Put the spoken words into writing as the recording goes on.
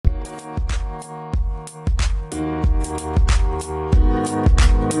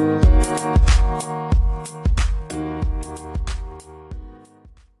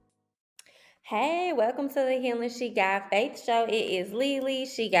welcome to the Healing She Got Faith show. It is Lily,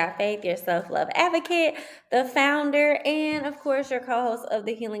 She Got Faith, your self-love advocate, the founder, and of course your co-host of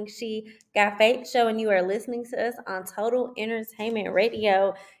the Healing She Got Faith show, and you are listening to us on Total Entertainment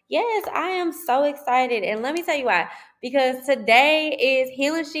Radio. Yes, I am so excited, and let me tell you why. Because today is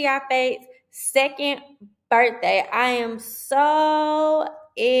Healing She Got Faith's second birthday. I am so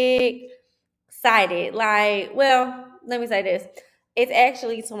excited. Let me say this. It's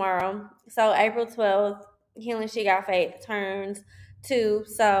actually tomorrow. So April 12th, Healing She Got Faith turns 2.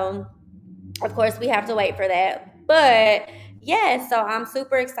 So of course we have to wait for that. But yeah, so I'm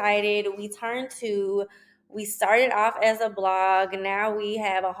super excited. We turned 2. We started off as a blog. Now we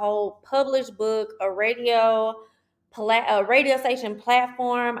have a whole published book, a radio station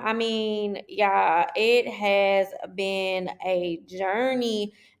platform. I mean, yeah, it has been a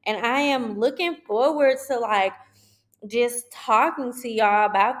journey, and I am looking forward to just talking to y'all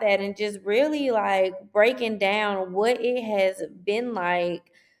about that and just really breaking down what it has been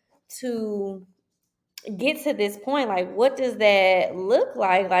like to get to this point. Like, what does that look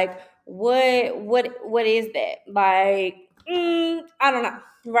like? Like, what is that? I don't know,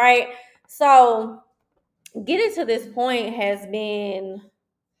 right? So getting to this point has been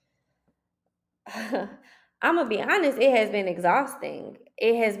I'm gonna be honest, it has been exhausting.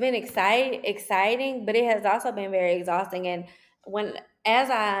 It has been exciting, but it has also been very exhausting. And when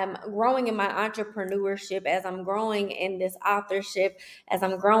as I'm growing in my entrepreneurship, as I'm growing in this authorship, as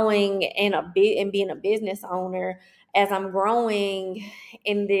I'm growing in and being a business owner, as I'm growing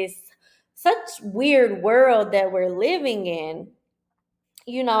in this such weird world that we're living in,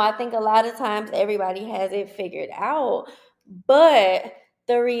 I think a lot of times everybody has it figured out, but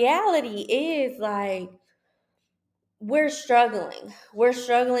the reality is we're struggling. We're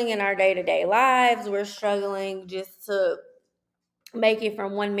struggling in our day-to-day lives. We're struggling just to make it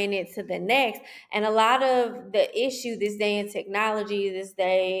from one minute to the next. And a lot of the issue this day in technology, this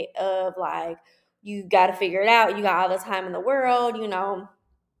day of you got to figure it out. You got all the time in the world,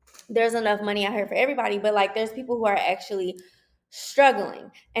 there's enough money out here for everybody, but there's people who are actually struggling.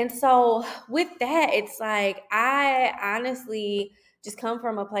 And so with that, it's I honestly just come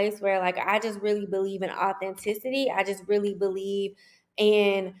from a place where I just really believe in authenticity. I just really believe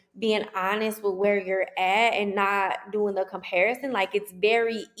in being honest with where you're at and not doing the comparison. It's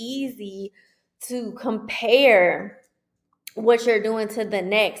very easy to compare what you're doing to the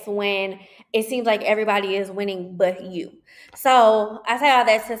next when it seems like everybody is winning but you. So I say all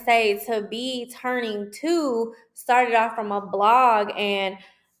that to say, to be turning 2 started off from a blog, and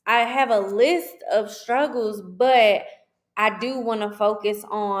I have a list of struggles, but I do want to focus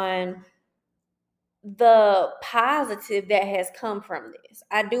on the positive that has come from this.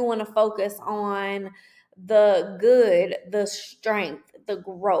 I do want to focus on the good, the strength, the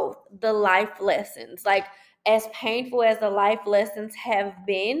growth, the life lessons. As painful as the life lessons have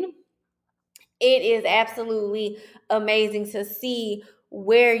been, it is absolutely amazing to see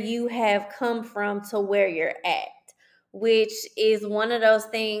where you have come from to where you're at, which is one of those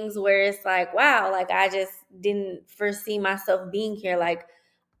things where it's wow, I just didn't foresee myself being here.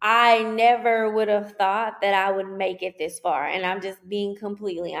 I never would have thought that I would make it this far. And I'm just being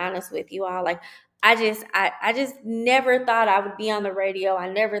completely honest with you all. I just never thought I would be on the radio. I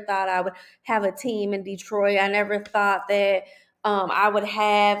never thought I would have a team in Detroit. I never thought that I would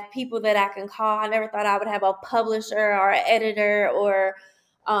have people that I can call. I never thought I would have a publisher or an editor, or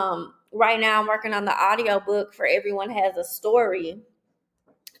right now I'm working on the audio book for Everyone Has a Story.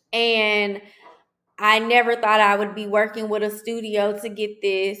 And I never thought I would be working with a studio to get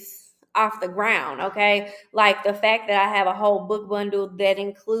this off the ground, okay? The fact that I have a whole book bundle that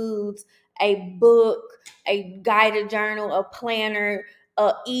includes a book, a guided journal, a planner,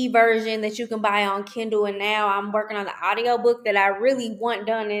 a e-version that you can buy on Kindle, and now I'm working on the audio book that I really want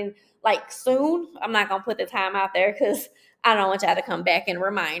done in soon. I'm not going to put the time out there because I don't want y'all to come back and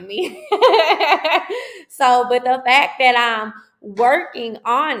remind me. But the fact that I'm working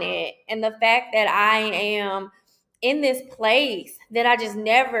on it, and the fact that I am in this place that I just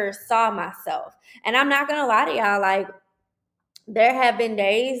never saw myself. And I'm not gonna lie to y'all, there have been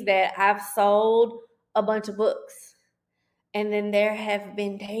days that I've sold a bunch of books, and then there have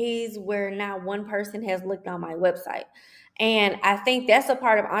been days where not one person has looked on my website. And I think that's a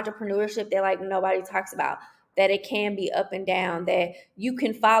part of entrepreneurship that nobody talks about, that it can be up and down, that you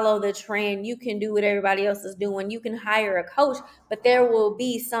can follow the trend, you can do what everybody else is doing, you can hire a coach, but there will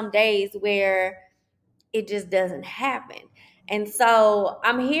be some days where it just doesn't happen. And so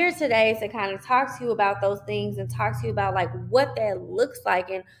I'm here today to kind of talk to you about those things, and talk to you about what that looks like,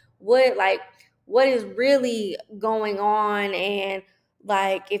 and what is really going on, and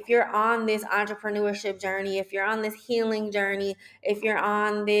Like, if you're on this entrepreneurship journey, if you're on this healing journey, if you're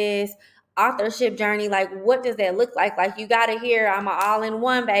on this authorship journey, like, what does that look like? Like, you got to hear, I'm an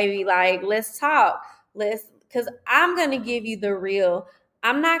all-in-one, baby. Like, let's talk. Because I'm going to give you the real.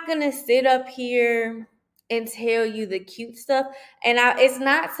 I'm not going to sit up here and tell you the cute stuff. And it's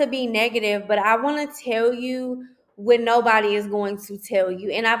not to be negative, but I want to tell you when nobody is going to tell you.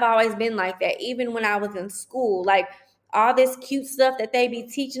 And I've always been like that, even when I was in school. Like, all this cute stuff that they be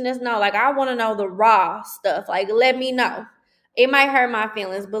teaching us. No, like, I want to know the raw stuff. Like, let me know. It might hurt my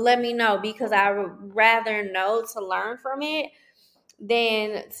feelings, but let me know, because I would rather know to learn from it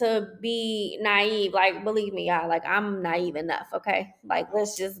than to be naive. Like, believe me, y'all, like, I'm naive enough, okay? Like,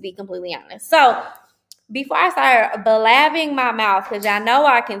 let's just be completely honest. So before I start blabbing my mouth, because y'all know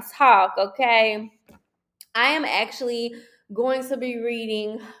I can talk, okay, I am actually going to be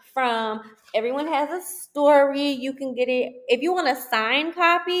reading from Everyone Has a Story. You can get it, if you want a signed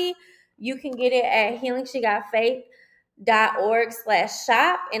copy, you can get it at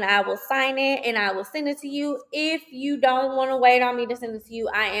HealingSheGotFaith.org/shop, and I will sign it and I will send it to you. If you don't want to wait on me to send it to you,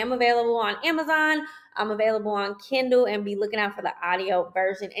 I am available on Amazon. I'm available on Kindle, and be looking out for the audio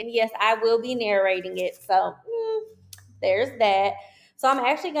version. And yes, I will be narrating it. So there's that. So I'm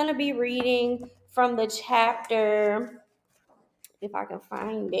actually going to be reading from the chapter, if I can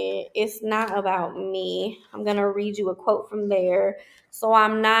find it. It's not about me. I'm going to read you a quote from there. So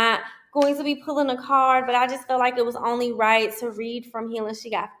I'm not going to be pulling a card, but I just felt like it was only right to read from Healing She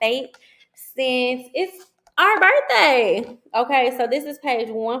Got Faith, since it's our birthday. Okay, so this is page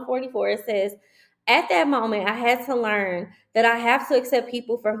 144. It says, at that moment, I had to learn that I have to accept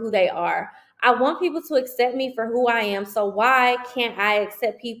people for who they are. I want people to accept me for who I am, so why can't I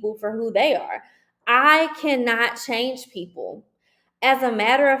accept people for who they are? I cannot change people. As a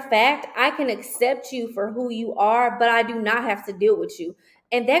matter of fact, I can accept you for who you are, but I do not have to deal with you.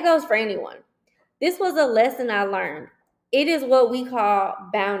 And that goes for anyone. This was a lesson I learned. It is what we call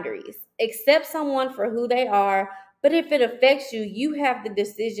boundaries. Accept someone for who they are, but if it affects you, you have the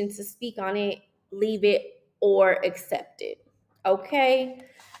decision to speak on it, leave it, or accept it. Okay?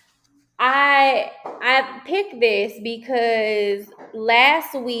 I picked this because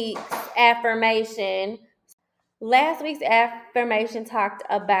last week's affirmation talked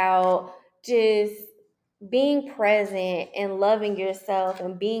about just being present and loving yourself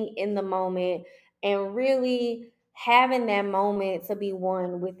and being in the moment and really having that moment to be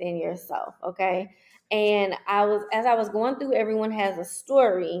one within yourself, okay? And as I was going through Everyone Has a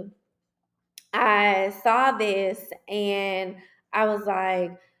Story, I saw this and I was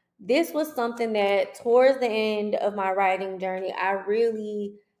like, this was something that towards the end of my writing journey, I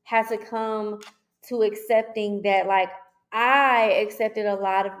really had to come to accepting that, like, I accepted a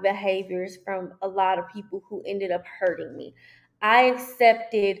lot of behaviors from a lot of people who ended up hurting me. I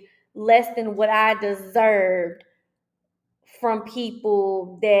accepted less than what I deserved from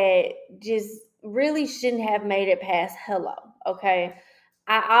people that just really shouldn't have made it past hello, okay?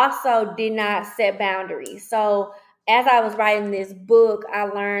 I also did not set boundaries. So as I was writing this book, I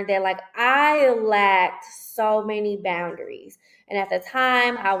learned that, like, I lacked so many boundaries. And at the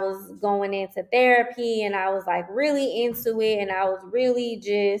time, I was going into therapy and I was like really into it, and I was really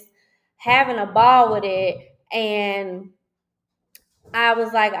just having a ball with it. And I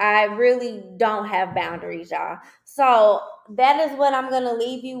was like, I really don't have boundaries, y'all. So that is what I'm gonna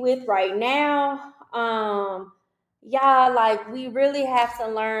leave you with right now. Y'all, like, we really have to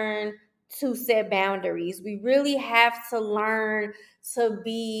learn to set boundaries. We really have to learn to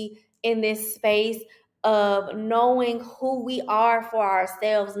be in this space of knowing who we are for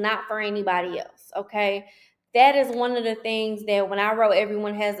ourselves, not for anybody else. Okay. That is one of the things that when I wrote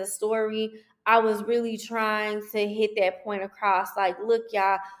Everyone Has a Story, I was really trying to hit that point across. Like, look,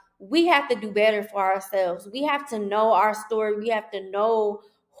 y'all, we have to do better for ourselves. We have to know our story. We have to know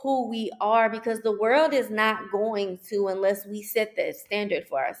who we are, because the world is not going to unless we set that standard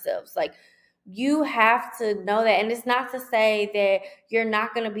for ourselves. Like, you have to know that. And it's not to say that you're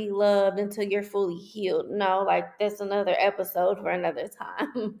not going to be loved until you're fully healed. No, like, that's another episode for another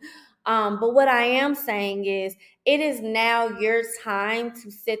time. But what I am saying is, it is now your time to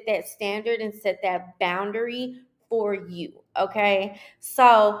set that standard and set that boundary for you. Okay.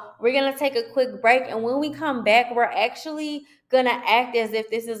 So we're going to take a quick break. And when we come back, we're actually going to act as if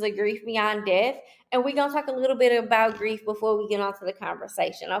this is a grief beyond death. And we're going to talk a little bit about grief before we get on to the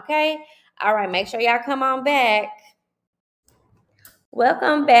conversation. Okay. All right. Make sure y'all come on back.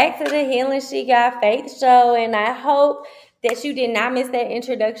 Welcome back to the Healing She Got Faith show. And I hope that you did not miss that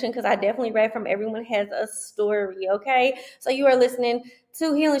introduction, because I definitely read from Everyone Has a Story, okay? So you are listening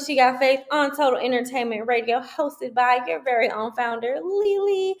to Healing She Got Faith on Total Entertainment Radio, hosted by your very own founder,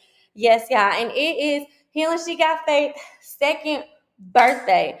 Lily. Yes, yeah, and it is Healing She Got Faith second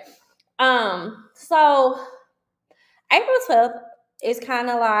birthday. So April 12th is kind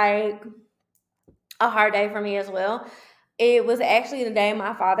of like a hard day for me as well. It was actually the day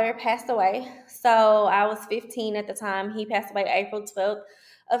my father passed away. So I was 15 at the time. He passed away April 12th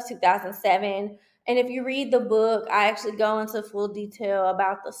of 2007. And if you read the book, I actually go into full detail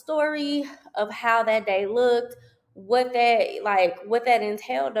about the story of how that day looked, what that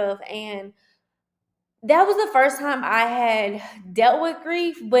entailed of. And that was the first time I had dealt with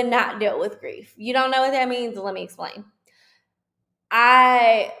grief, but not dealt with grief. You don't know what that means? Let me explain.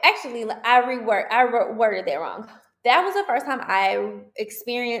 I worded that wrong. That was the first time I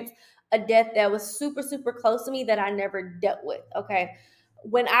experienced a death that was super, super close to me that I never dealt with. Okay.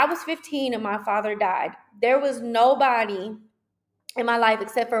 When I was 15 and my father died, there was nobody in my life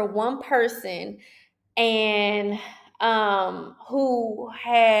except for one person, and who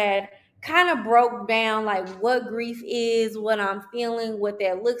had kind of broke down like what grief is, what I'm feeling, what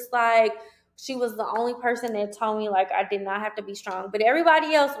that looks like. She was the only person that told me like I did not have to be strong, but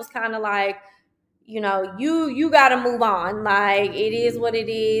everybody else was kind of like, you got to move on, like it is what it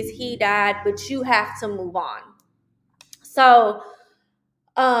is. He died, but you have to move on. So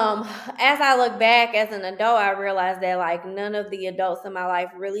as I look back as an adult, I realized that like none of the adults in my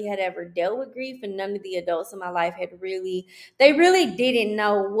life really had ever dealt with grief, and none of the adults in my life they really didn't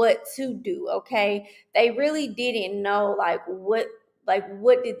know what to do. Okay. They really didn't know what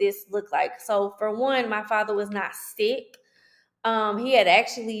did this look like. So for one, my father was not sick. He had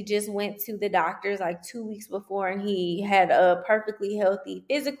actually just went to the doctors like 2 weeks before, and he had a perfectly healthy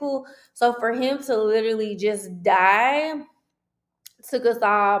physical. So for him to literally just die took us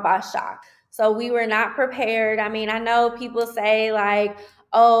all by shock. So we were not prepared. I mean, I know people say like,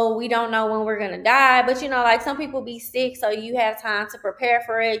 oh, we don't know when we're going to die. But, like some people be sick, so you have time to prepare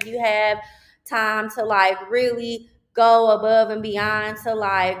for it. You have time to like really go above and beyond to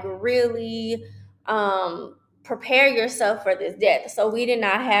like really prepare yourself for this death. So we did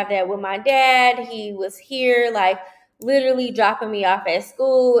not have that with my dad. He was here like literally dropping me off at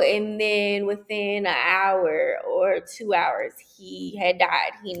school, and then within an hour or 2 hours he had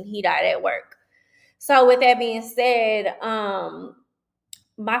died. He died at work. So with that being said,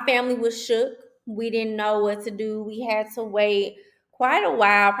 my family was shook. We didn't know what to do. We had to wait quite a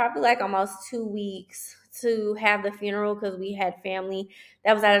while, probably like almost 2 weeks, to have the funeral, because we had family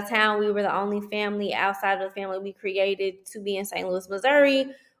that was out of town. We were the only family outside of the family we created to be in St. Louis,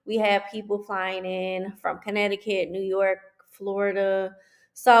 Missouri. We had people flying in from Connecticut, New York, Florida.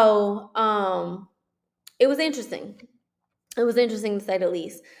 So it was interesting. It was interesting to say the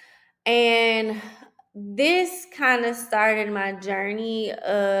least. And this kind of started my journey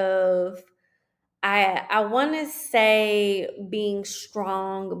of I want to say being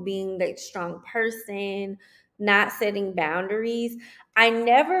strong, being that strong person, not setting boundaries. I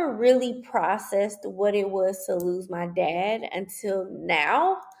never really processed what it was to lose my dad until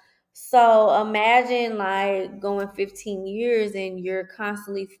now. So imagine like going 15 years and you're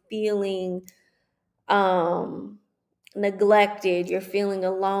constantly feeling um neglected, you're feeling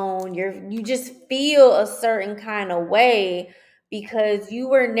alone, you just feel a certain kind of way because you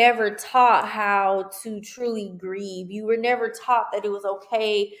were never taught how to truly grieve. You were never taught that it was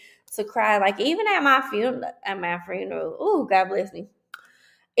okay to cry. Like even at my funeral, oh, God bless me.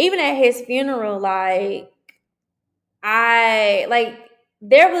 Even at his funeral, like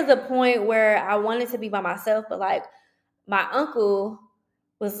there was a point where I wanted to be by myself, but like my uncle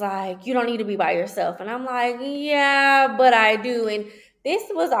was like, you don't need to be by yourself. And I'm like, yeah, but I do. And this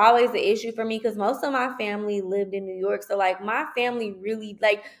was always the issue for me because most of my family lived in New York. So like my family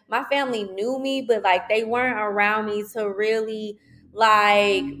knew me, but like they weren't around me to really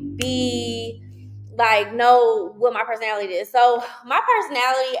like be like know what my personality is. So my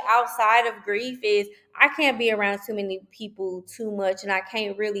personality outside of grief is I can't be around too many people too much, and I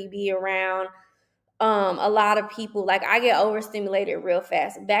can't really be around a lot of people. Like I get overstimulated real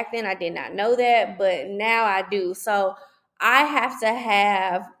fast. Back then I did not know that, but now I do. So I have to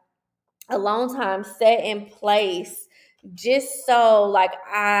have a long time set in place just so like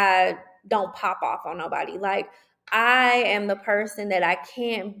I don't pop off on nobody. Like I am the person that I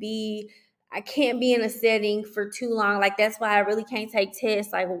can't be in a setting for too long. Like that's why I really can't take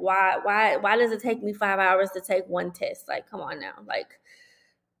tests. Like why does it take me 5 hours to take one test? Like come on now. Like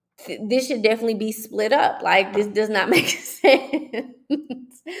this should definitely be split up. Like, this does not make sense.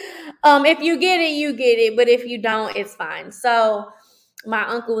 If you get it, you get it. But if you don't, it's fine. So my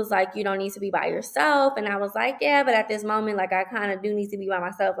uncle was like, you don't need to be by yourself. And I was like, yeah, but at this moment, like, I kind of do need to be by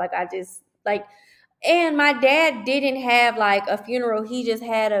myself. Like, I just, like, and my dad didn't have like a funeral. He just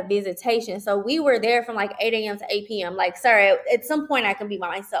had a visitation. So we were there from like 8 a.m. to 8 p.m. Like, sorry, at some point I can be by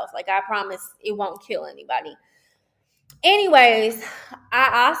myself. Like, I promise it won't kill anybody. Anyways,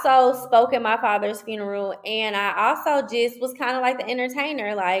 I also spoke at my father's funeral, and I also just was kind of like the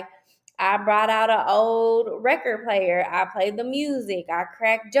entertainer. Like, I brought out an old record player. I played the music. I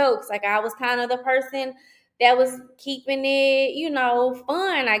cracked jokes. Like, I was kind of the person that was keeping it,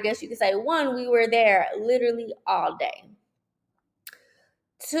 fun, I guess you could say. One, we were there literally all day.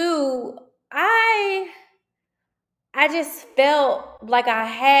 Two, I just felt like I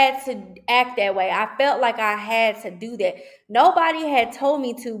had to act that way. I felt like I had to do that. Nobody had told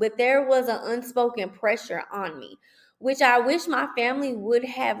me to, but there was an unspoken pressure on me, which I wish my family would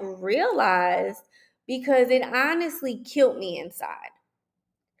have realized, because it honestly killed me inside.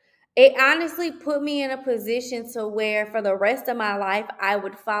 It honestly put me in a position to where for the rest of my life, I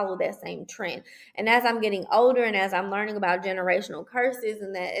would follow that same trend. And as I'm getting older, and as I'm learning about generational curses,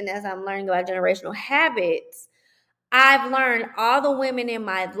 and as I'm learning about generational habits, I've learned all the women in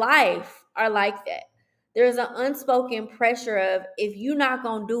my life are like that. There's an unspoken pressure of, if you're not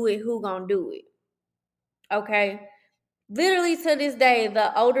going to do it, who going to do it? Okay? Literally to this day,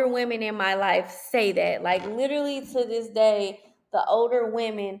 the older women in my life say that. Like, literally to this day, the older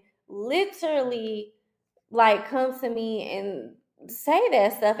women literally like come to me and say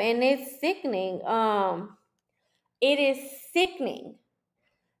that stuff, and it's sickening. It is sickening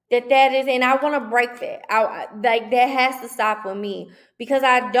that is, and I want to break that. Like, that has to stop with me, because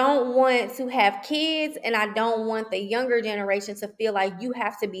I don't want to have kids, and I don't want the younger generation to feel like you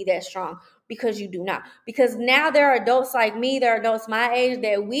have to be that strong, because you do not. Because now there are adults like me, there are adults my age,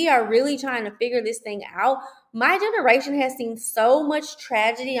 that we are really trying to figure this thing out. My generation has seen so much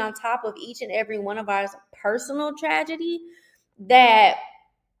tragedy on top of each and every one of our personal tragedy, that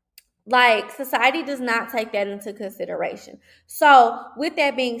like, society does not take that into consideration. So with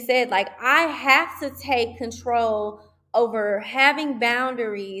that being said, like, I have to take control over having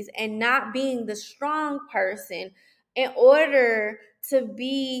boundaries and not being the strong person in order to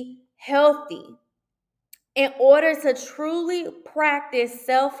be healthy, in order to truly practice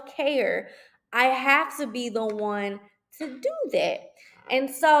self-care. I have to be the one to do that. And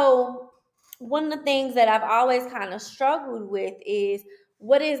so one of the things that I've always kind of struggled with is,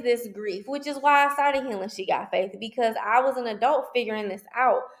 what is this grief? Which is why I started Healing She Got Faith, because I was an adult figuring this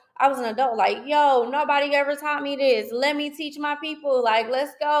out. I was an adult like, yo, nobody ever taught me this. Let me teach my people. Like,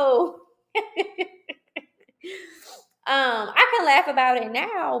 let's go. I can laugh about it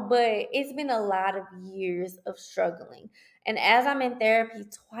now, but it's been a lot of years of struggling. And as I'm in therapy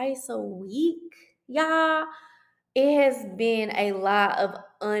twice a week, y'all, it has been a lot of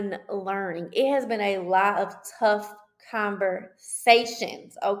unlearning. It has been a lot of tough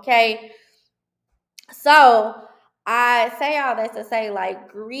conversations, okay? So I say all that to say, like,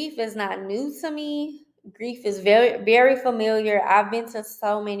 grief is not new to me. Grief is very, very familiar. I've been to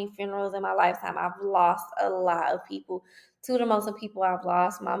so many funerals in my lifetime. I've lost a lot of people. Two of the most of people I've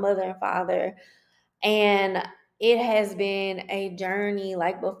lost, my mother and father. And it has been a journey.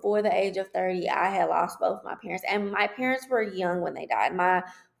 Like, before the age of 30, I had lost both my parents. And my parents were young when they died. My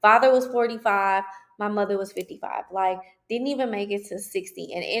father was 45. My mother was 55. Like, didn't even make it to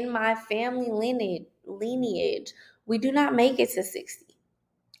 60. And in my family lineage, we do not make it to 60.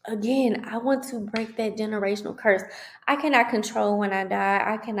 Again, I want to break that generational curse. I cannot control when I die.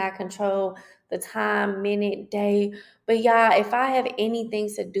 I cannot control the time, minute, day. But y'all, if I have anything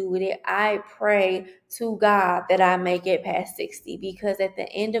to do with it, I pray to God that I make it past 60, because at the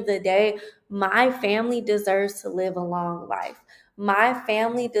end of the day, my family deserves to live a long life. My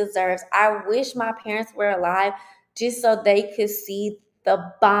family deserves, I wish my parents were alive just so they could see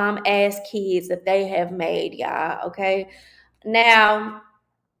the bomb ass kids that they have made, y'all, okay? Now,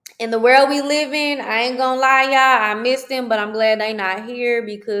 in the world we live in, I ain't gonna lie, y'all, I miss them, but I'm glad they not here,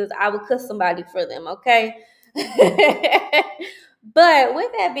 because I would cuss somebody for them, okay? But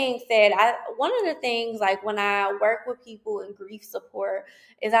with that being said, one of the things, like, when I work with people in grief support,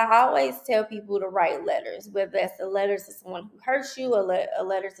 is I always tell people to write letters, whether that's a letter to someone who hurts you, a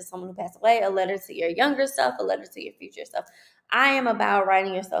letter to someone who passed away, a letter to your younger self, a letter to your future self. I am about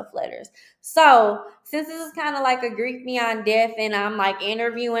writing yourself letters. So since this is kind of like a grief beyond death, and I'm like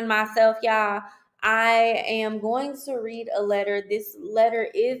interviewing myself, y'all, I am going to read a letter. This letter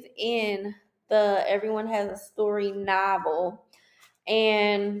is in the Everyone Has a Story novel.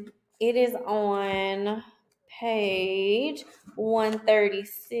 And it is on page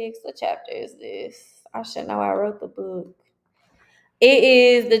 136. What chapter is this? I should know. I wrote the book. It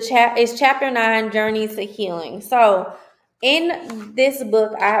is it's chapter 9, Journey to Healing. So in this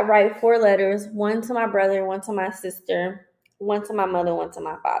book, I write 4 letters, one to my brother, one to my sister, one to my mother, one to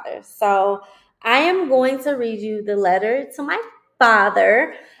my father. So I am going to read you the letter to my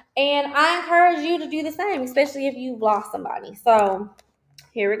father, and I encourage you to do the same, especially if you've lost somebody. So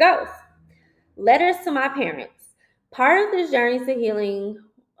here it goes. Letters to my parents. Part of this journey to healing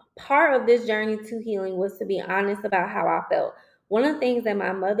Part of this journey to healing was to be honest about how I felt. One of the things that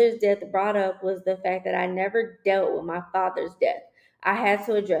my mother's death brought up was the fact that I never dealt with my father's death. I had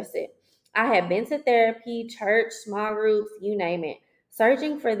to address it. I had been to therapy, church, small groups, you name it,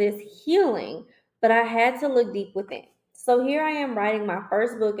 searching for this healing, but I had to look deep within. So here I am writing my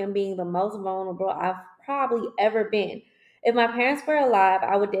first book and being the most vulnerable I've probably ever been. If my parents were alive,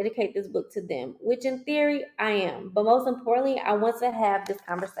 I would dedicate this book to them, which in theory I am. But most importantly, I want to have this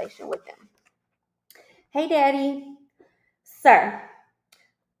conversation with them. Hey, Daddy. Sir,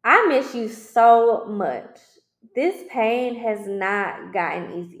 I miss you so much. This pain has not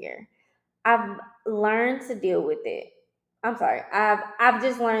gotten easier. I've learned to deal with it. I've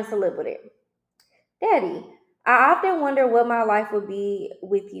just learned to live with it. Daddy, I often wonder what my life would be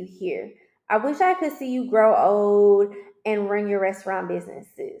with you here. I wish I could see you grow old and run your restaurant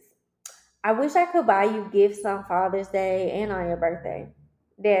businesses. I wish I could buy you gifts on Father's Day and on your birthday.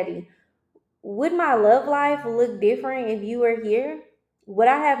 Daddy, would my love life look different if you were here? Would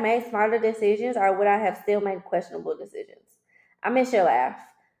I have made smarter decisions or would I have still made questionable decisions? I miss your laugh.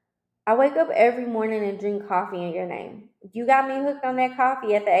 I wake up every morning and drink coffee in your name. You got me hooked on that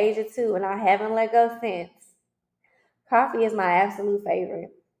coffee at the age of 2 and I haven't let go since. Coffee is my absolute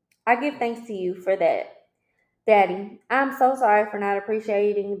favorite. I give thanks to you for that. Daddy, I'm so sorry for not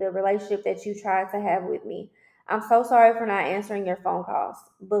appreciating the relationship that you tried to have with me. I'm so sorry for not answering your phone calls.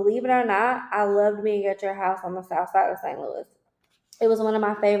 Believe it or not, I loved being at your house on the south side of St. Louis. It was one of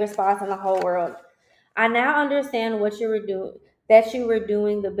my favorite spots in the whole world. I now understand that you were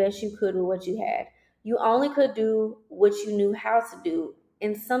doing the best you could with what you had. You only could do what you knew how to do,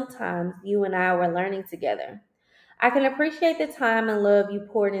 and sometimes you and I were learning together. I can appreciate the time and love you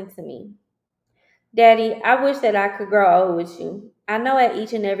poured into me. Daddy, I wish that I could grow old with you. I know at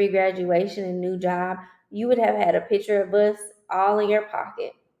each and every graduation and new job, you would have had a picture of us all in your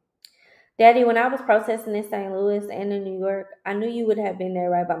pocket. Daddy, when I was protesting in St. Louis and in New York, I knew you would have been there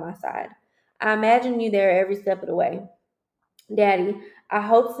right by my side. I imagined you there every step of the way. Daddy, I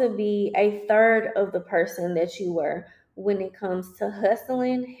hope to be a third of the person that you were when it comes to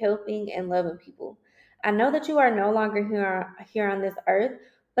hustling, helping, and loving people. I know that you are no longer here on this earth,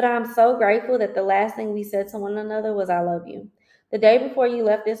 but I'm so grateful that the last thing we said to one another was I love you. The day before you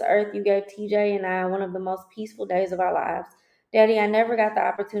left this earth, you gave TJ and I one of the most peaceful days of our lives. Daddy, I never got the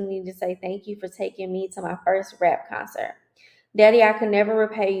opportunity to say thank you for taking me to my first rap concert. Daddy, I could never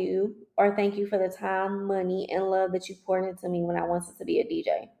repay you or thank you for the time, money, and love that you poured into me when I wanted to be a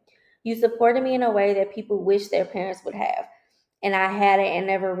DJ. You supported me in a way that people wish their parents would have, and I had it and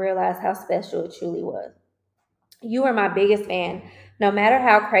never realized how special it truly was. You were my biggest fan. No matter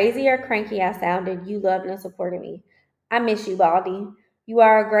how crazy or cranky I sounded, you loved and supported me. I miss you, Baldy. You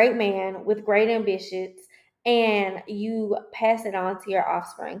are a great man with great ambitions, and you pass it on to your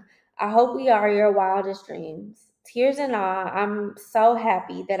offspring. I hope we are your wildest dreams. Tears and all, I'm so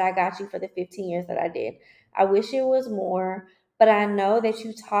happy that I got you for the 15 years that I did. I wish it was more, but I know that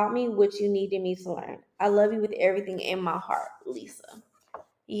you taught me what you needed me to learn. I love you with everything in my heart, Lisa.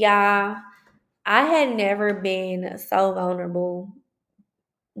 Yeah, I had never been so vulnerable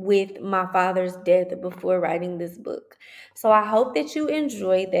with my father's death before writing this book. So I hope that you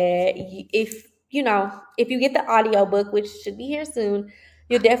enjoy that. If you get the audio book, which should be here soon,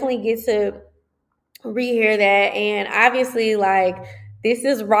 you'll definitely get to rehear that. And obviously, like, this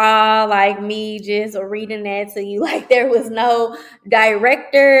is raw, like me just reading that to you. Like, there was no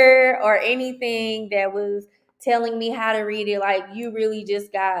director or anything that was telling me how to read it. Like, you really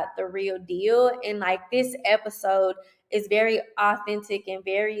just got the real deal. And like, this episode is very authentic and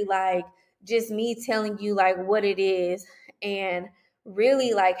very like just me telling you like what it is and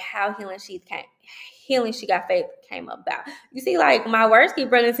really like how healing she got faith came about. You see, like, my words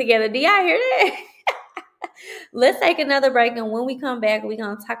keep running together. Do y'all hear that? Let's take another break, and when we come back, we're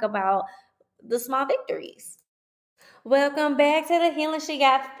going to talk about the small victories. Welcome back to the Healing She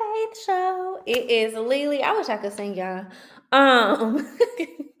Got Faith show. It is Lily. I wish I could sing, y'all.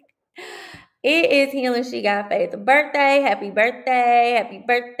 It is Healing She Got Faith birthday. Happy birthday. Happy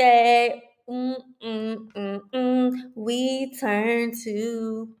birthday. We turn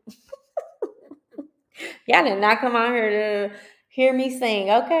to. Y'all did not come out here to hear me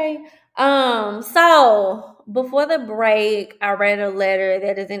sing, okay? So before the break, I read a letter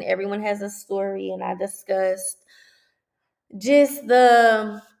that is in Everyone Has a Story, and I discussed just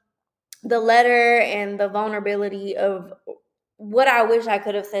the letter and the vulnerability of what I wish I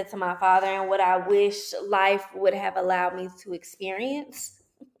could have said to my father and what I wish life would have allowed me to experience.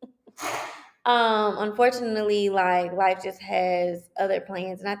 Unfortunately, like life just has other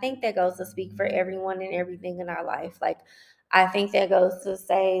plans, and I think that goes to speak for everyone and everything in our life. Like, I think that goes to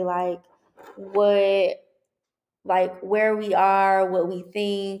say what like where we are, what we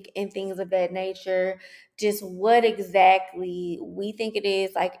think, and things of that nature. Just what exactly we think it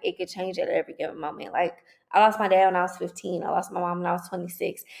is, like it could change at every given moment. Like, I lost my dad when I was 15. I lost my mom when I was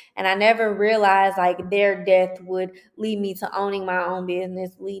 26. And I never realized like their death would lead me to owning my own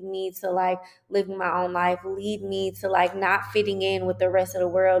business, lead me to like living my own life, lead me to like not fitting in with the rest of the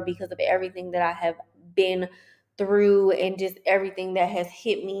world because of everything that I have been through and just everything that has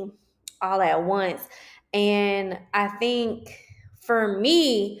hit me all at once. And I think for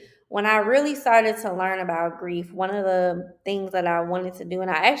me, when I really started to learn about grief, one of the things that I wanted to do,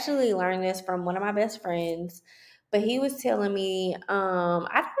 and I actually learned this from one of my best friends, but he was telling me, I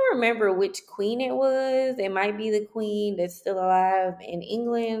don't remember which queen it was. It might be the queen that's still alive in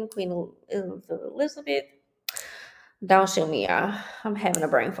England, Queen Elizabeth. Don't shoot me, y'all. I'm having a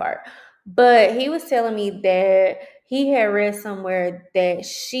brain fart. But he was telling me that he had read somewhere that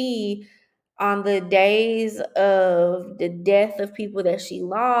she, on the days of the death of people that she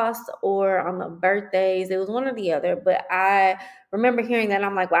lost or on the birthdays, it was one or the other. But I remember hearing that and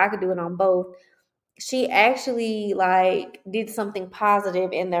I'm like, well, I could do it on both. She actually like did something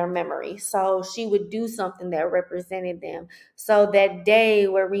positive in their memory. So she would do something that represented them. So that day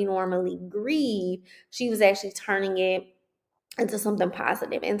where we normally grieve, she was actually turning it into something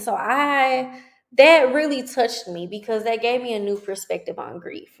positive. And so that really touched me because that gave me a new perspective on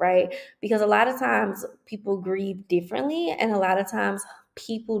grief, right? Because a lot of times people grieve differently and a lot of times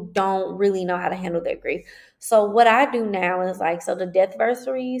people don't really know how to handle their grief. So what I do now is like, so the death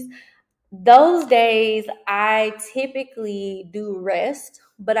versaries, those days I typically do rest,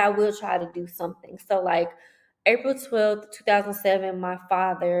 but I will try to do something. So like April 12th, 2007, my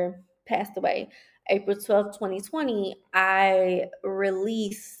father passed away. April 12th, 2020, I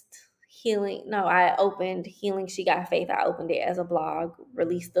opened Healing She Got Faith. I opened it as a blog,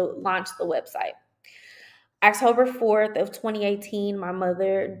 launched the website. October 4th of 2018, my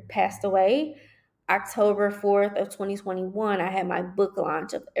mother passed away. October 4th of 2021, I had my book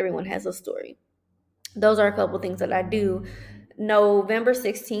launch of Everyone Has a Story. Those are a couple things that I do. November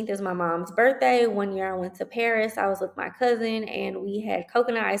 16th is my mom's birthday. One year I went to Paris. I was with my cousin and we had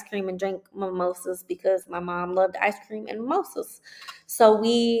coconut ice cream and drank mimosas because my mom loved ice cream and mimosas. So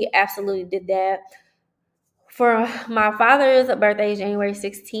we absolutely did that. For my father's birthday is January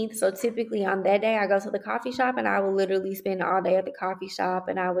 16th. So typically on that day, I go to the coffee shop and I will literally spend all day at the coffee shop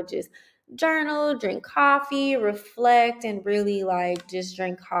and I would just journal, drink coffee, reflect, and really like just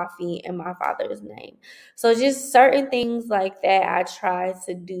drink coffee in my father's name. So just certain things like that I try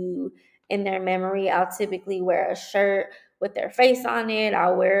to do in their memory. I'll typically wear a shirt with their face on it.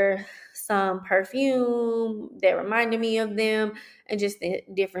 I'll wear some perfume that reminded me of them and just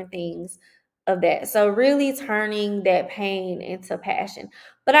different things of that. So really turning that pain into passion.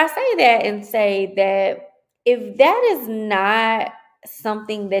 But I say that and say that if that is not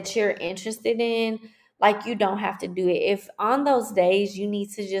something that you're interested in, like you don't have to do it. If on those days you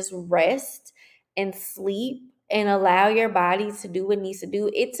need to just rest and sleep and allow your body to do what it needs to do.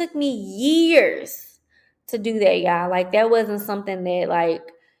 It took me years to do that, y'all. Like that wasn't something that like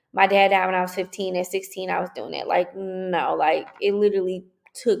my dad died when I was 15. At 16, I was doing it. Like, no, like it literally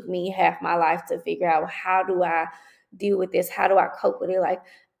took me half my life to figure out how do I deal with this? How do I cope with it? Like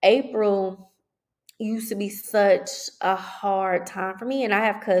April used to be such a hard time for me. And I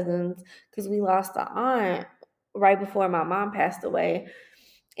have cousins because we lost an aunt right before my mom passed away.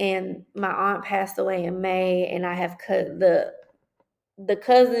 And my aunt passed away in May, and I have the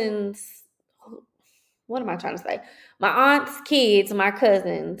cousins. What am I trying to say? My aunt's kids, my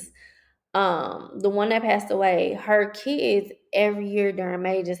cousins, the one that passed away, her kids every year during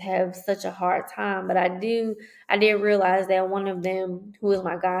May just have such a hard time. But I did realize that one of them, who is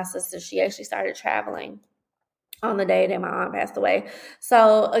my god sister, she actually started traveling on the day that my aunt passed away.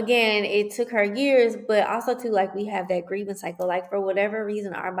 So again, it took her years, but also too, like we have that grieving cycle. Like for whatever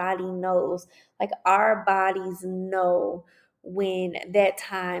reason, our body knows, like our bodies know when that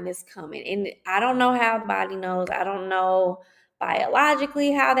time is coming. And I don't know how the body knows. I don't know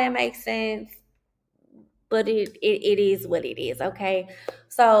biologically how that makes sense, but it is what it is, okay?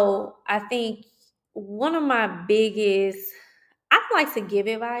 So I think one of my biggest, I don't like to give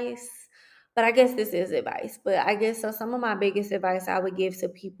advice, but I guess this is advice. But I guess so some of my biggest advice I would give to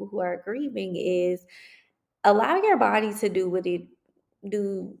people who are grieving is allow your body to do what it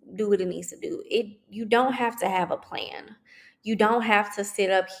needs to do. You don't have to have a plan. You don't have to sit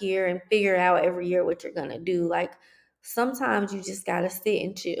up here and figure out every year what you're gonna do. Like sometimes you just gotta sit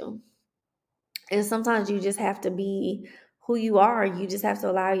and chill. And sometimes you just have to be who you are. You just have to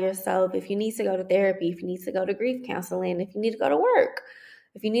allow yourself, if you need to go to therapy, if you need to go to grief counseling, if you need to go to work,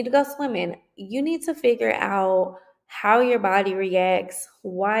 if you need to go swimming, you need to figure out how your body reacts,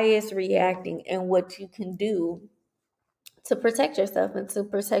 why it's reacting, and what you can do to protect yourself and to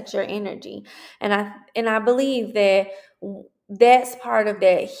protect your energy. And I believe that that's part of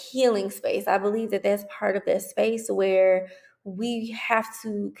that healing space. I believe that that's part of that space where we have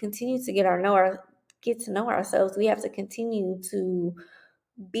to continue to get to know ourselves. We have to continue to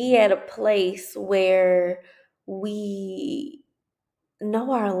be at a place where we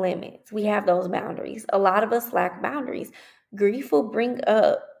know our limits. We have those boundaries. A lot of us lack boundaries. Grief will bring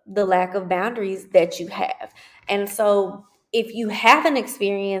up the lack of boundaries that you have. And so, if you haven't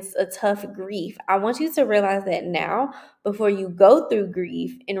experienced a tough grief, I want you to realize that now before you go through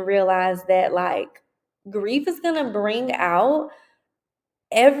grief and realize that, like, grief is going to bring out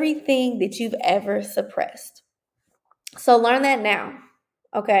everything that you've ever suppressed. So, learn that now.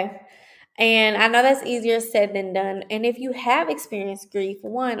 Okay. And I know that's easier said than done. And if you have experienced grief,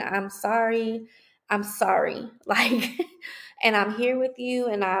 one, I'm sorry. I'm sorry. Like, and I'm here with you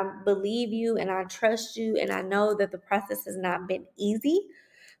and I believe you and I trust you. And I know that the process has not been easy.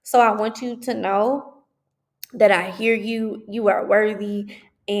 So I want you to know that I hear you. You are worthy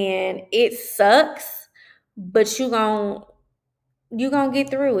and it sucks, but you're gonna get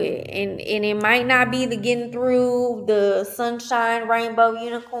through it, and it might not be the getting through the sunshine, rainbow,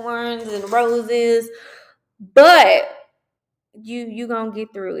 unicorns, and roses, but you gonna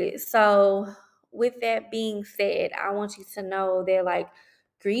get through it. So with that being said, I want you to know that, like,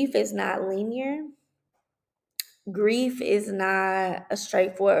 grief is not linear. Grief is not a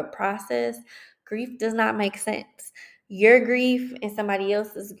straightforward process. Grief does not make sense. Your grief and somebody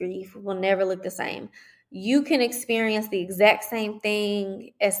else's grief will never look the same. You can experience the exact same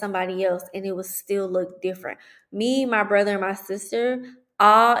thing as somebody else and it will still look different. Me, my brother, and my sister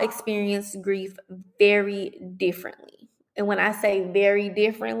all experience grief very differently. And when I say very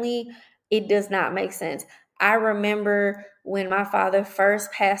differently, it does not make sense. I remember when my father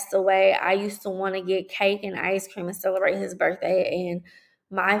first passed away, I used to want to get cake and ice cream and celebrate his birthday. And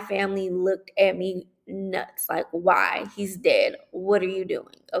my family looked at me nuts. Like, why? He's dead. What are you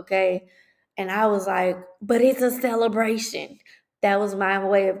doing? Okay. And I was like, but it's a celebration. That was my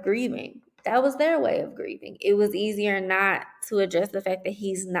way of grieving. That was their way of grieving. It was easier not to address the fact that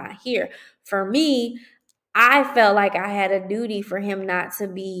he's not here. For me, I felt like I had a duty for him not to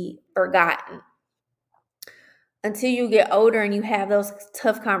be forgotten until you get older and you have those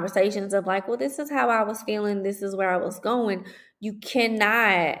tough conversations of like, well, this is how I was feeling, this is where I was going. You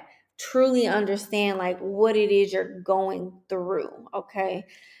cannot truly understand like what it is you're going through, okay?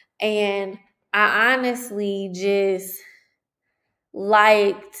 And I honestly just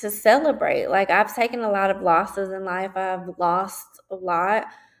like to celebrate. Like, I've taken a lot of losses in life. I've lost a lot.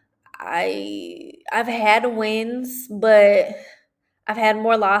 I've had wins, but I've had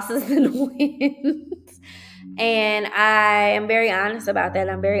more losses than wins. And I am very honest about that.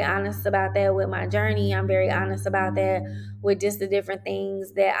 I'm very honest about that with my journey. I'm very honest about that with just the different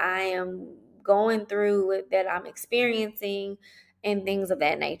things that I am going through, that I'm experiencing, and things of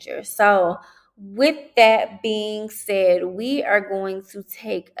that nature. So, with that being said, we are going to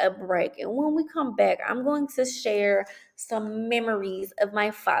take a break. And when we come back, I'm going to share some memories of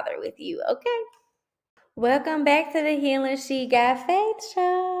my father with you, okay? Welcome back to the Healing She Got Faith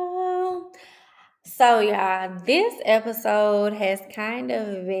show. So, y'all, this episode has kind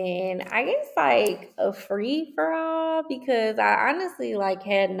of been, I guess, like a free for all, because I honestly like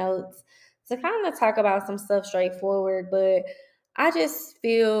had notes to kind of talk about some stuff straightforward, but I just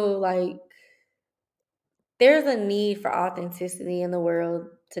feel like there's a need for authenticity in the world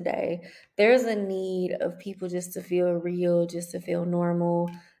today. There's a need of people just to feel real, just to feel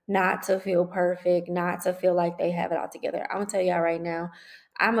normal, not to feel perfect, not to feel like they have it all together. I'm gonna tell y'all right now,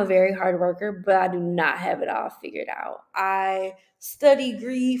 I'm a very hard worker, but I do not have it all figured out. I study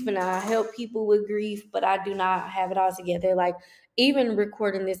grief and I help people with grief, but I do not have it all together. Like, even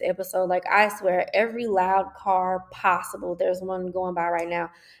recording this episode, like, I swear every loud car possible, there's one going by right now,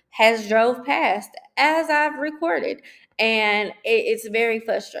 has drove past as I've recorded. And it's very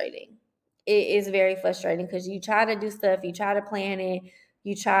frustrating. It is very frustrating because you try to do stuff, you try to plan it,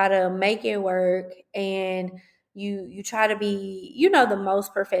 you try to make it work, and you try to be, the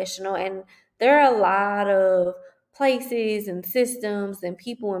most professional. And there are a lot of places and systems and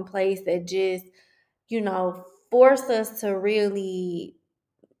people in place that just, force us to really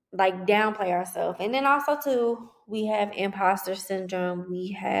like downplay ourselves. And then also too, we have imposter syndrome,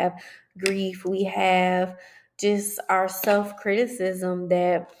 we have grief, we have just our self-criticism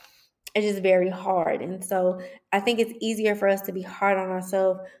that is just very hard. And so I think it's easier for us to be hard on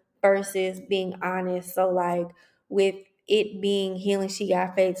ourselves versus being honest. So like, with it being Healing She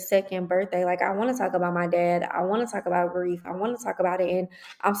Got Faith's second birthday, like, I want to talk about my dad. I want to talk about grief. I want to talk about it. And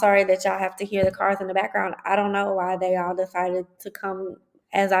I'm sorry that y'all have to hear the cars in the background. I don't know why they all decided to come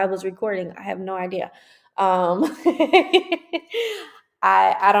as I was recording. I have no idea. I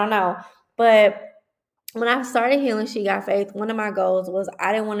don't know. But when I started Healing She Got Faith, one of my goals was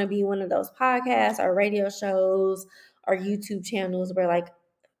I didn't want to be one of those podcasts or radio shows or YouTube channels where like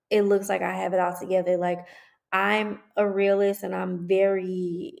it looks like I have it all together. Like, I'm a realist and I'm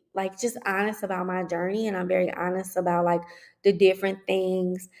very like just honest about my journey, and I'm very honest about like the different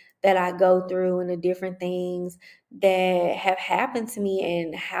things that I go through and the different things that have happened to me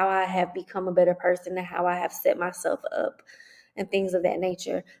and how I have become a better person and how I have set myself up and things of that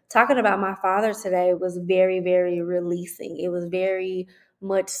nature. Talking about my father today was very, very releasing. It was very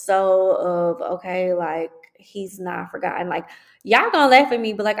much so of, okay, like, he's not forgotten. Like, y'all gonna laugh at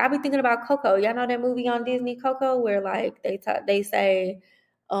me, but like, I be thinking about Coco. Y'all know that movie on Disney, Coco, where like they say,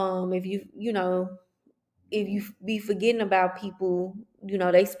 if if you be forgetting about people,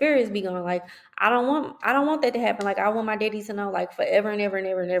 they spirits be going. Like, I don't want that to happen. Like, I want my daddy to know, like, forever and ever and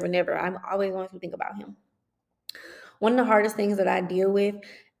ever and ever and ever, I'm always going to think about him. One of the hardest things that I deal with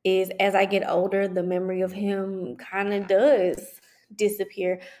is, as I get older, the memory of him kind of does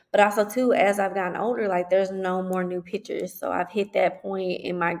disappear. But also too, as I've gotten older, like, there's no more new pictures. So I've hit that point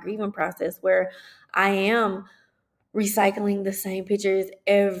in my grieving process where I am recycling the same pictures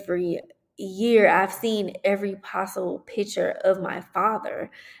every year. I've seen every possible picture of my father,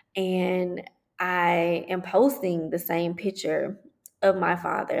 and I am posting the same picture of my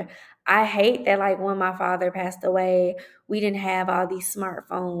father. I hate that, like, when my father passed away, we didn't have all these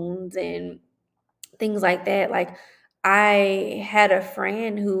smartphones and things like that. Like, I had a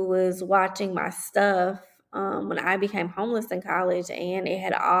friend who was watching my stuff when I became homeless in college, and it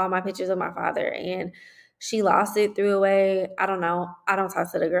had all my pictures of my father, and she lost it, threw away. I don't know. I don't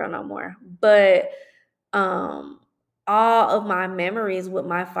talk to the girl no more. But um, all of my memories with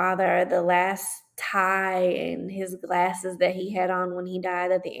my father are the last tie and his glasses that he had on when he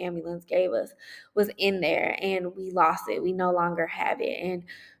died that the ambulance gave us was in there, and we lost it. We no longer have it. And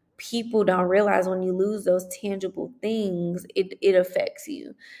people don't realize when you lose those tangible things, it affects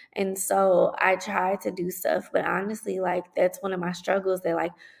you. And so I try to do stuff, but honestly, like, that's one of my struggles, that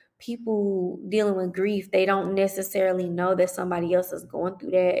like, people dealing with grief, they don't necessarily know that somebody else is going through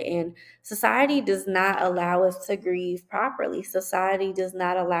that. And society does not allow us to grieve properly. Society does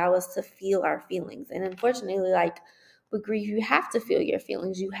not allow us to feel our feelings. And unfortunately, like, with grief, you have to feel your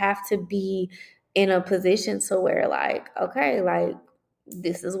feelings. You have to be in a position to where, like, okay, like,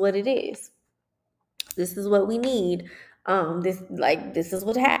 this is what it is. This is what we need. This is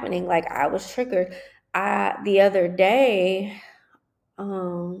what's happening. Like, I was triggered. The other day,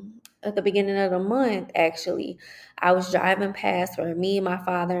 at the beginning of the month, actually, I was driving past where me and my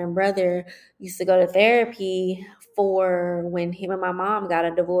father and brother used to go to therapy for when him and my mom got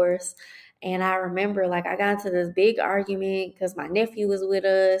a divorce. And I remember, like, I got into this big argument because my nephew was with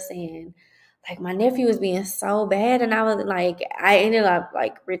us, and like, my nephew was being so bad, and I ended up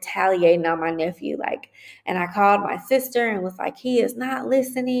like retaliating on my nephew, like, and I called my sister and was like, he is not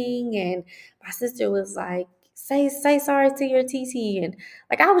listening. And my sister was like, say sorry to your TT. And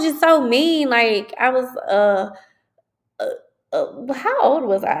like, I was just so mean. Like, I was how old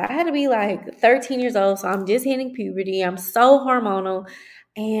was I? I had to be like 13 years old, so I'm just hitting puberty. I'm so hormonal,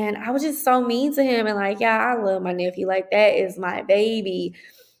 and I was just so mean to him. And like, yeah, I love my nephew. Like, that is my baby.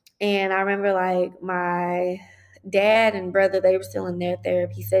 And I remember, like, my dad and brother, they were still in their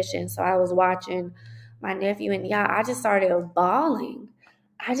therapy session. So I was watching my nephew, and yeah, I just started bawling.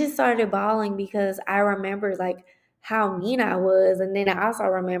 I just started bawling because I remember, like, how mean I was. And then I also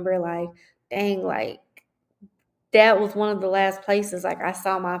remember, like, dang, like, that was one of the last places, like, I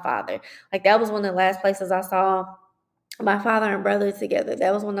saw my father. Like, that was one of the last places I saw my father and brother together.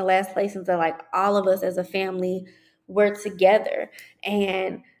 That was one of the last places that, like, all of us as a family were together.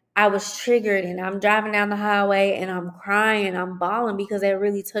 And I was triggered, and I'm driving down the highway and I'm crying, I'm bawling because that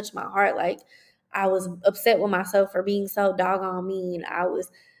really touched my heart. Like, I was upset with myself for being so doggone mean.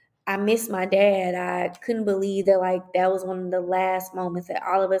 I missed my dad. I couldn't believe that, like, that was one of the last moments that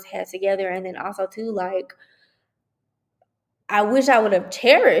all of us had together. And then also too, like, I wish I would have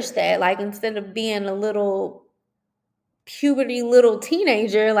cherished that. Like, instead of being a little puberty little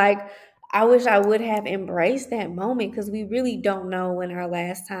teenager, like, I wish I would have embraced that moment, because we really don't know when our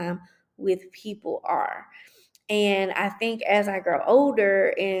last time with people are. And I think as I grow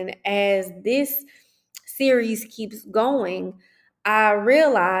older and as this series keeps going, I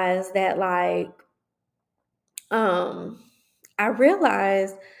realize that, like, um I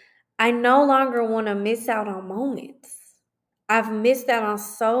realize I no longer want to miss out on moments. I've missed out on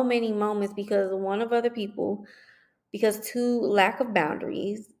so many moments because, one, of other people, because two, lack of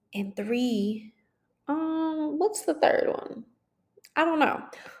boundaries, and three, what's the third one? I don't know.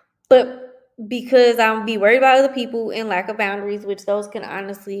 But because I'm be worried about other people and lack of boundaries, which those can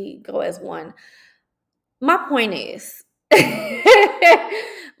honestly go as one. My point is, I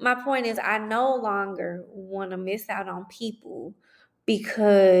no longer want to miss out on people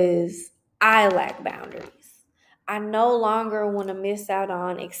because I lack boundaries. I no longer want to miss out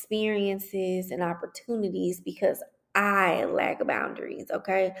on experiences and opportunities because I lack boundaries,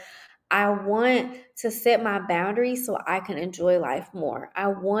 okay? I want to set my boundaries so I can enjoy life more. I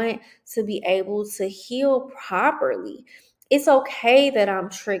want to be able to heal properly. It's okay that I'm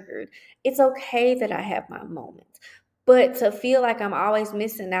triggered. It's okay that I have my moments. But to feel like I'm always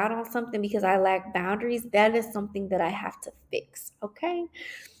missing out on something because I lack boundaries, that is something that I have to fix, okay?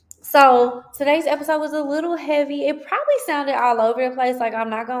 So today's episode was a little heavy. It probably sounded all over the place. Like, I'm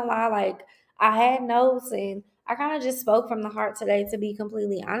not gonna lie, like, I had notes and I kind of just spoke from the heart today, to be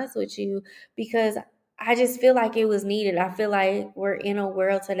completely honest with you, because I just feel like it was needed. I feel like we're in a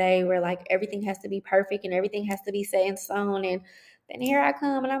world today where, like, everything has to be perfect and everything has to be set in stone. And then here I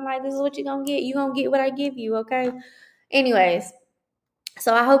come and I'm like, this is what you're gonna get. You're gonna get what I give you, okay? Anyways,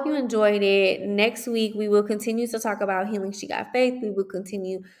 so I hope you enjoyed it. Next week, we will continue to talk about Healing She Got Faith. We will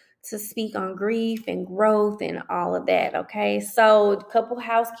continue to speak on grief and growth and all of that, okay? So a couple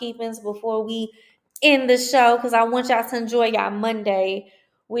housekeepings before we end the show, because I want y'all to enjoy y'all Monday,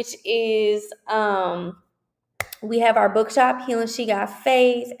 which is we have our bookshop, Healing She Got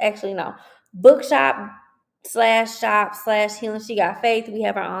Faith. Actually, no. Bookshop / shop / Healing She Got Faith. We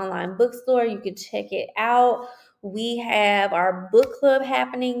have our online bookstore. You can check it out. We have our book club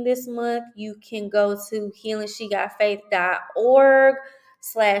happening this month. You can go to healingsheGotFaith.org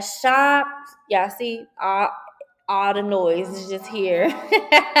 / shop. Y'all see all the noise is just here.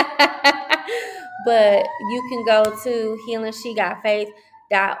 But you can go to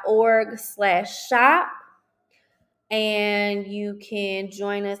healingsheGotFaith.org / shop. And you can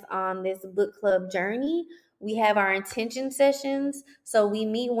join us on this book club journey. We have our intention sessions. So we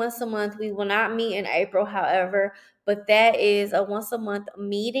meet once a month. We will not meet in April, however, but that is a once a month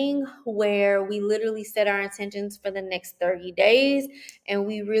meeting where we literally set our intentions for the next 30 days and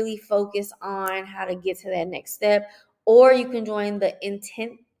we really focus on how to get to that next step. Or you can join the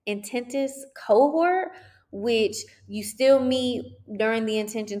Intentus cohort, which you still meet during the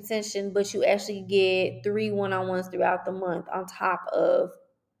intention session, but you actually get 3 one-on-ones throughout the month on top of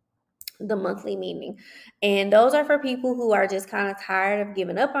the monthly meeting. And those are for people who are just kind of tired of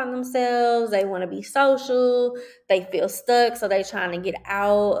giving up on themselves. They want to be social. They feel stuck. So they're trying to get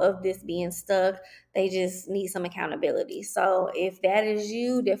out of this being stuck. They just need some accountability. So if that is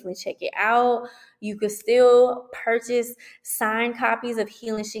you, definitely check it out. You could still purchase signed copies of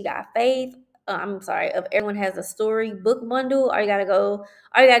Healing She Got Faith. Of Everyone Has a Story book bundle. All you gotta do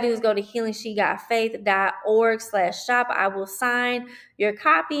is go to healingsheGotFaith.org / shop. I will sign your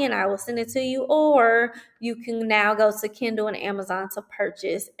copy and I will send it to you. Or you can now go to Kindle and Amazon to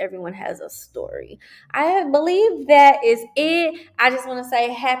purchase Everyone Has a Story. I believe that is it. I just want to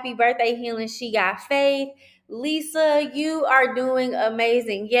say happy birthday, Healing She Got Faith. Lisa, you are doing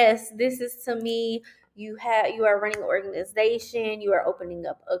amazing. Yes, this is, to me, you are running an organization. You are opening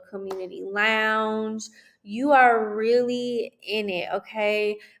up a community lounge. You are really in it,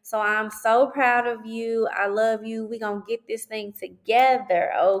 okay? So I'm so proud of you. I love you. We're going to get this thing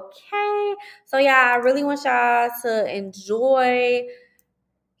together, okay? So, yeah, I really want y'all to enjoy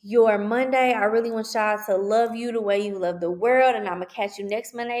your Monday. I really want y'all to love you the way you love the world. And I'm going to catch you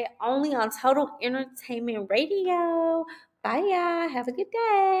next Monday only on Total Entertainment Radio. Bye, y'all. Have a good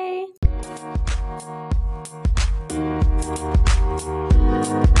day.